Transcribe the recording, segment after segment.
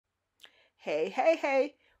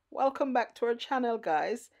Hey, welcome back to our channel,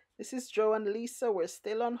 guys. This is Joe and Lisa. We're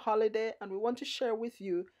still on holiday, and we want to share with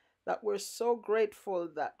you that we're so grateful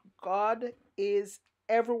that God is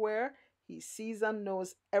everywhere. He sees and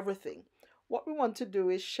knows everything. What we want to do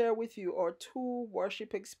is share with you our two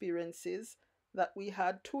worship experiences that we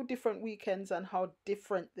had, two different weekends, and how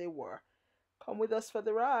different they were. Come with us for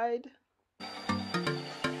the ride.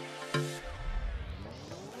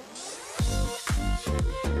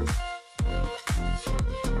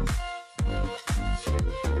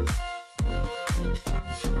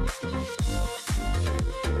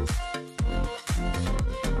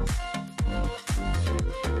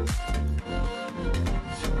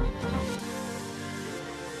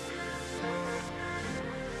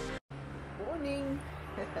 Morning.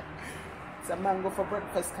 It's a mango for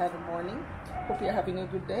breakfast kind of morning. Hope you're having a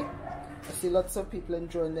good day. I see lots of people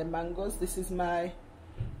enjoying their mangoes. This is my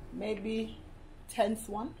maybe 10th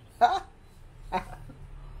one. This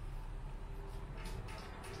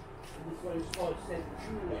one is called St.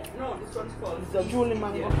 Julian. No, this one's called The Julie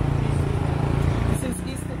mango. This is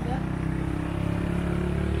Easter, yeah?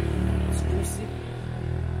 It's juicy.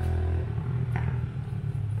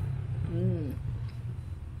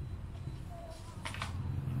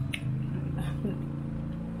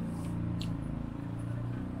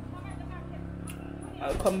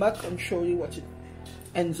 I'll come back and show you what it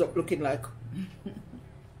ends up looking like.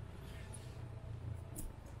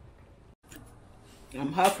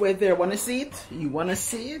 I'm halfway there. Want to see it? You want to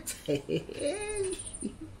see it?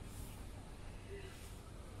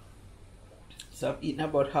 So I've eaten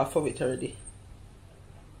about half of it already.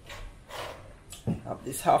 I have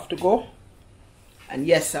this half to go. And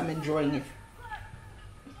yes, I'm enjoying it.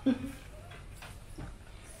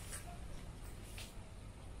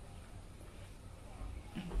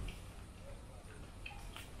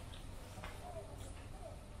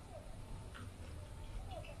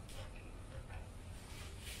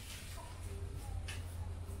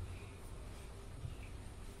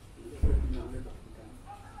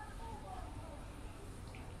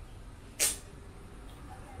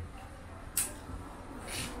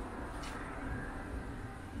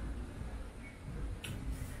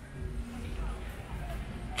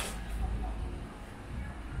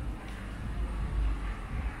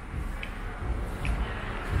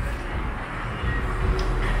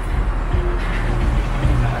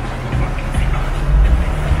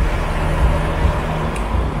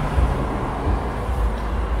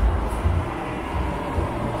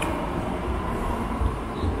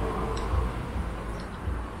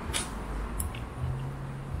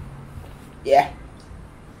 Yeah.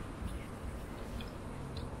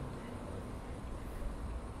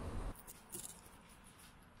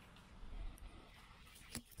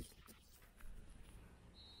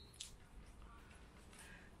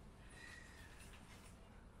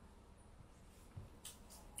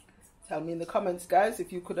 Tell me in the comments, guys,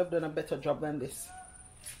 if you could have done a better job than this.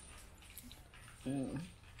 I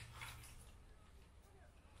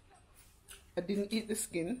didn't eat the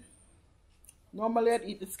skin. Normally I'd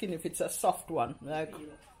eat the skin if it's a soft one, like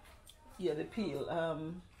yeah, the peel.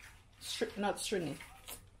 Not stringy.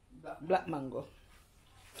 Black mango.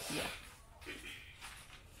 Yeah.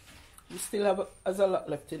 You still have a lot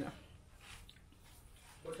left in it.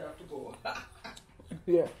 But I have to go.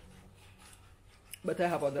 Yeah. But I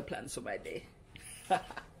have other plans for my day.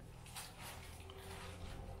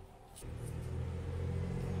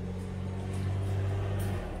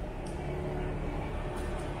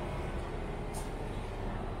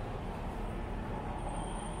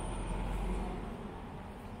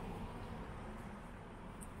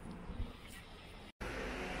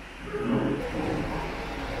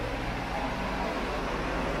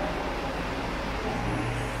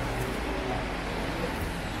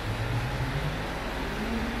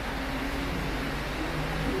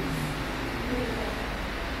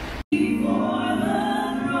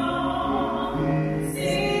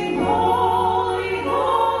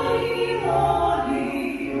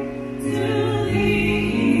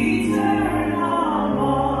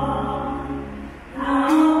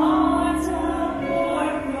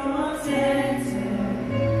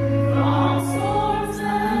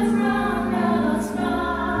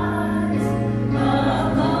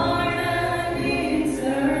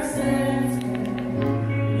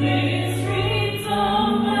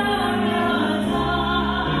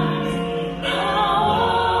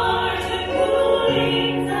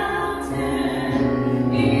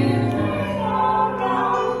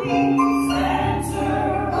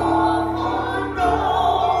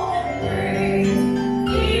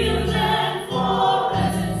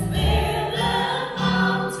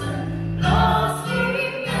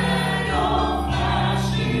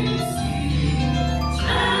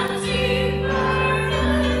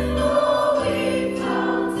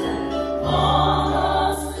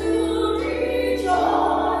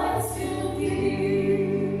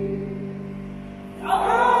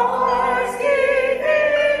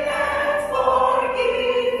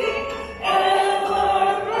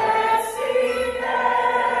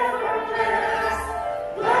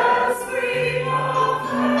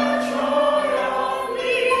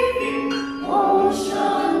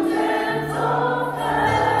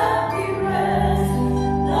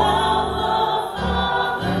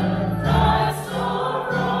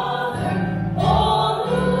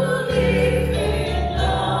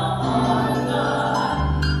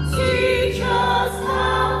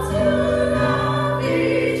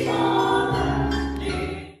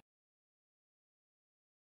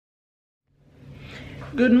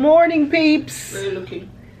 Good morning, peeps. Where are you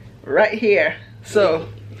looking? Right here. So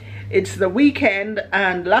it's the weekend,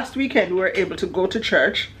 and last weekend we were able to go to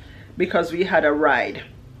church because we had a ride.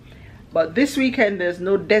 But this weekend there's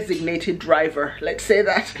no designated driver, let's say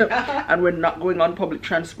that. And we're not going on public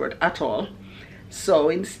transport at all. So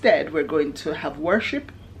instead we're going to have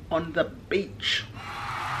worship on the beach.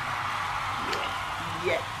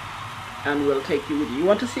 Yeah. And we'll take you with you. You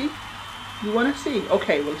want to see? You want to see?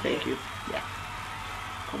 Okay, we'll take you. Yeah.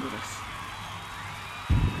 Come with us.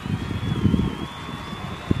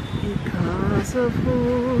 Because of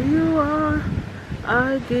who you are,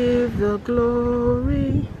 I give the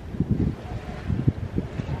glory.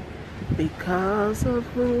 Because of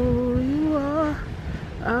who you are,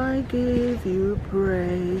 I give you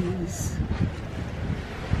praise.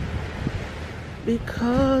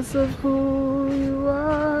 Because of who you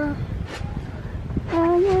are,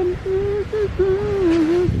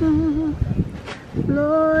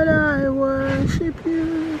 Lord, I worship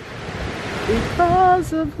you.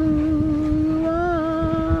 Because of who you are.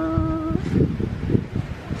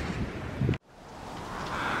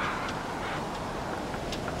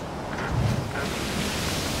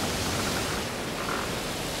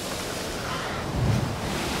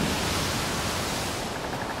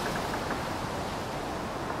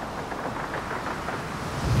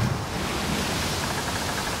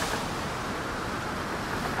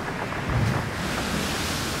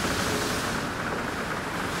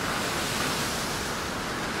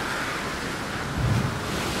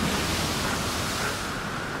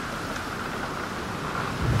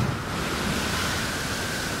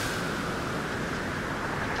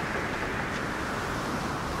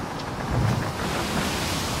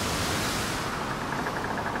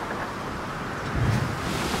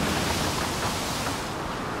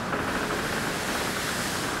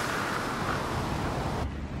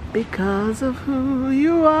 Because of who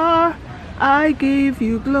you are, I give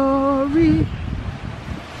you glory.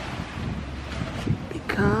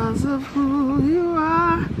 Because of who you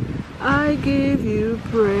are, I give you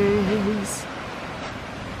praise.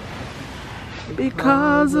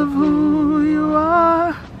 Because of who you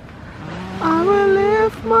are, I will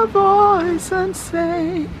lift my voice and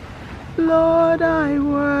say, Lord, I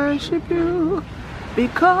worship you.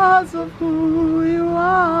 Because of who you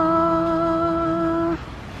are.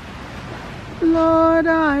 Lord,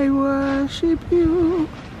 I worship you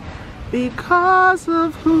because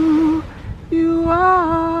of who you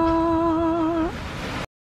are.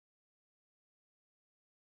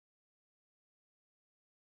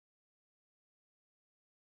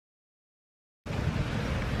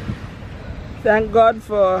 Thank God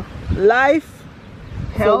for life,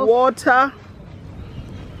 health, for water,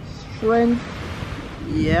 strength,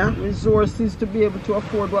 yeah, resources to be able to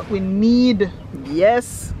afford what we need.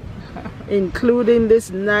 Yes. Including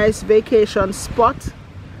this nice vacation spot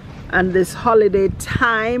and this holiday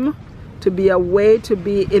time to be away, to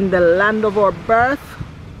be in the land of our birth.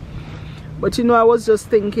 But you know, I was just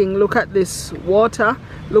thinking, look at this water.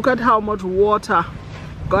 Look at how much water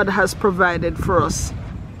God has provided for us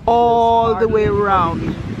all the way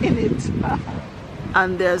around in it.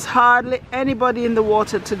 And there's hardly anybody in the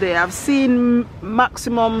water today. I've seen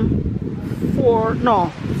maximum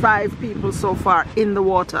 5 people so far in the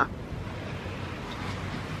water.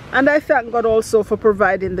 And I thank God also for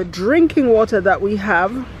providing the drinking water that we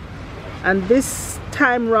have. And this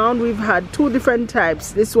time round we've had 2 different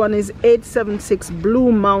types. This one is 876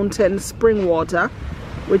 Blue Mountain spring water,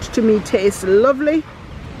 which to me tastes lovely,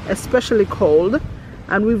 especially cold.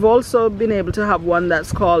 And we've also been able to have one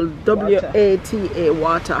that's called WATA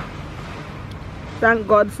water. Thank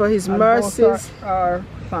God for his mercies. Both are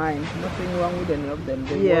fine. Nothing wrong with any of them.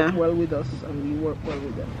 They work well with us and we work well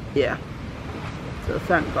with them. Yeah. So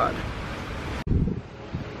thank God.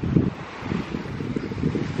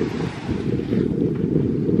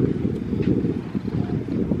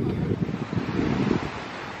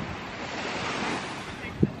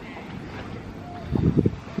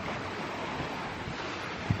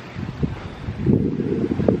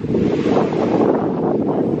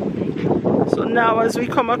 So now as we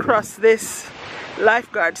come across this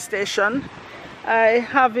lifeguard station, I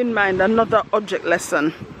have in mind another object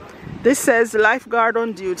lesson. This says lifeguard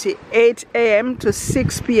on duty 8 a.m. to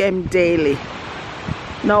 6 p.m. daily.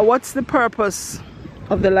 Now what's the purpose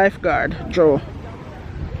of the lifeguard, Joe?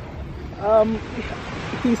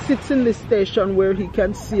 He sits in the station where he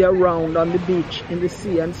can see around on the beach in the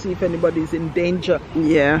sea and see if anybody's in danger.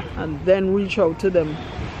 Yeah. And then reach out to them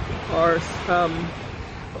or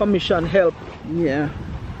commission help. Yeah.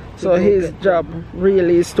 So his job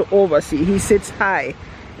really is to oversee. He sits high.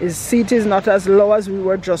 His seat is not as low as we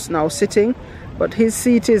were just now sitting, but his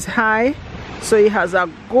seat is high, so he has a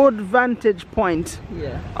good vantage point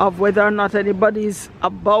of whether or not anybody is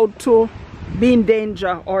about to be in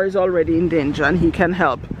danger or is already in danger, and he can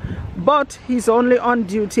help. But he's only on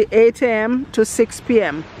duty 8 a.m. to 6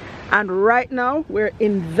 p.m. and right now we're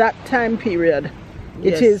in that time period.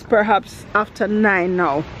 It is perhaps after 9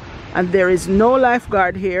 now, and there is no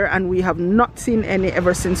lifeguard here, and we have not seen any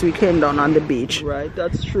ever since we came down on the beach. Right,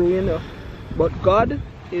 that's true, you know. But God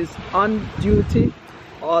is on duty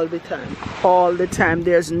all the time. All the time.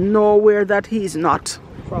 There's nowhere that he's not.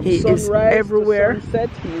 From he is everywhere. To sunset,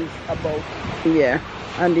 he is about. Yeah,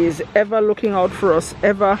 and he's ever looking out for us,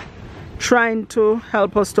 ever trying to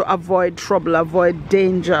help us to avoid trouble, avoid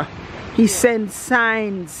danger. He sends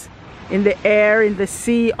signs in the air, in the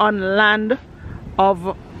sea, on land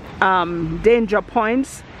of danger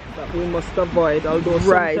points that we must avoid, although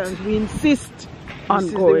sometimes we insist on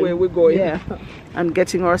this going is the way we're going. And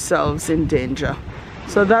getting ourselves in danger.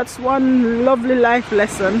 So that's one lovely life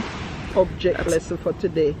lesson, lesson for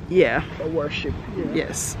today. For worship.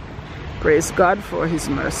 Yes, praise God for his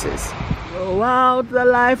mercies. Throw out the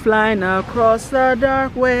lifeline across the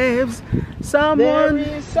dark waves. There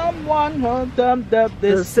is someone who dumped up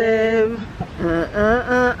the save.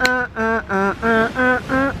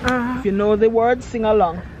 If you know the words, sing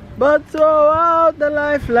along. But throw out the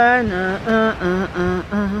lifeline.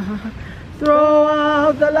 Throw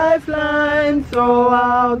out the lifeline. Throw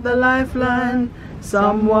out the lifeline.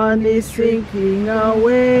 Someone is sinking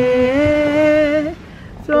away.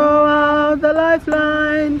 Throw out the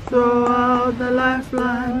lifeline. Throw out the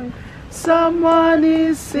lifeline. Someone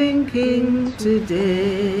is sinking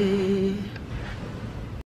today.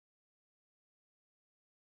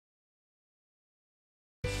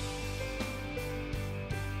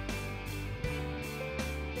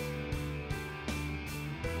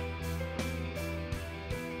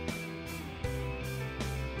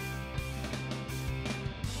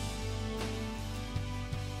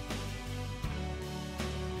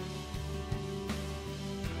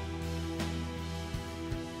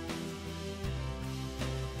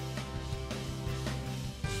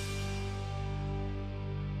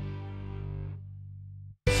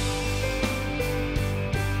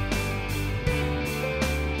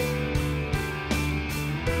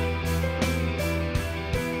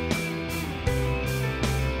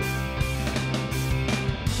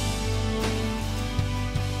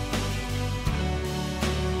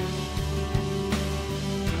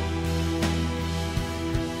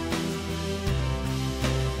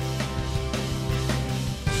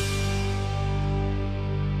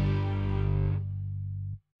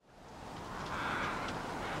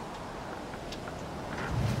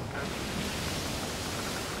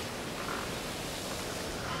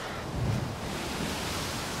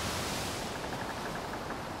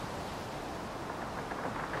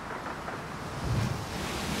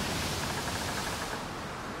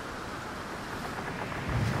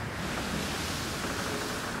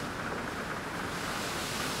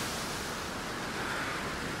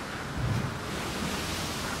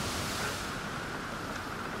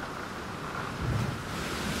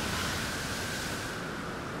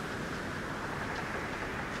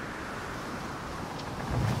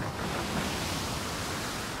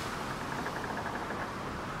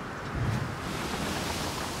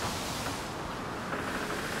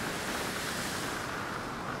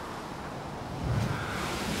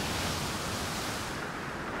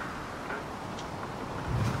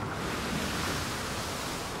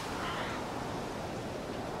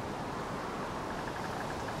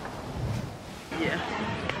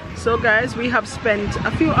 So guys, we have spent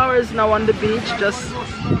a few hours now on the beach just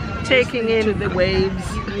taking in the waves,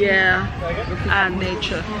 and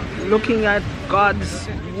nature, looking at God's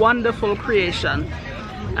wonderful creation,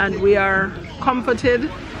 and we are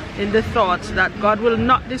comforted in the thought that God will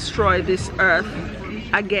not destroy this earth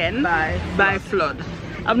again by flood.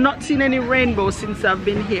 I've not seen any rainbow since I've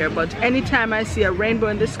been here, but anytime I see a rainbow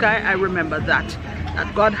in the sky, I remember that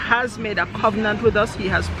God has made a covenant with us. He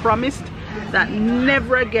has promised that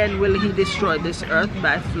never again will he destroy this earth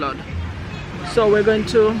by flood. So we're going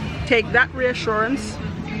to take that reassurance.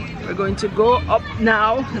 We're going to go up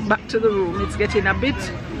now back to the room. It's getting a bit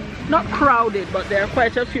not crowded, but there are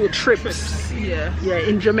quite a few trips.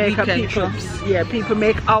 In Jamaica, people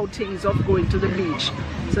make outings of going to the beach.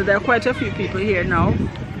 So there are quite a few people here now.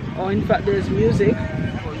 Oh, in fact, there's music.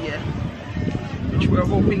 Which we're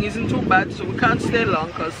hoping isn't too bad, so we can't stay long,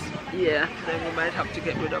 because then we might have to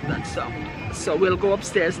get rid of that sound. So we'll go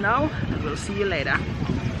upstairs now and we'll see you later.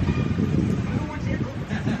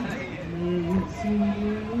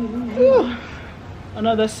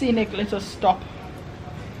 Another scenic little stop.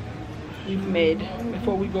 we've made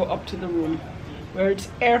before we go up to the room, where it's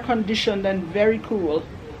air conditioned and very cool.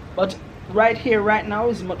 But right here, right now,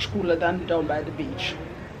 is much cooler than down by the beach.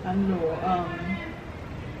 And no,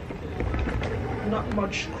 not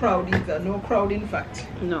much crowd either. No crowd, in fact.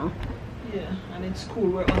 No. Yeah, and it's cool.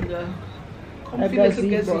 We're on the comfy little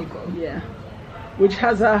gazebo. Yeah, which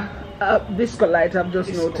has a disco light. I've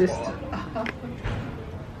just noticed.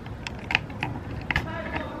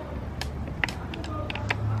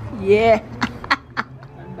 Yeah.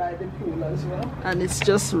 And by the pool as well. And it's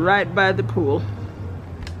just right by the pool.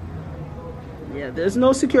 Yeah, there's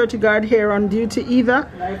no security guard here on duty either.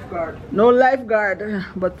 Lifeguard. No lifeguard,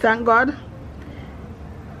 but thank God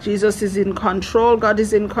Jesus is in control, God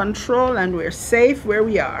is in control, and we're safe where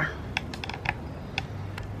we are.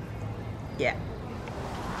 Yeah.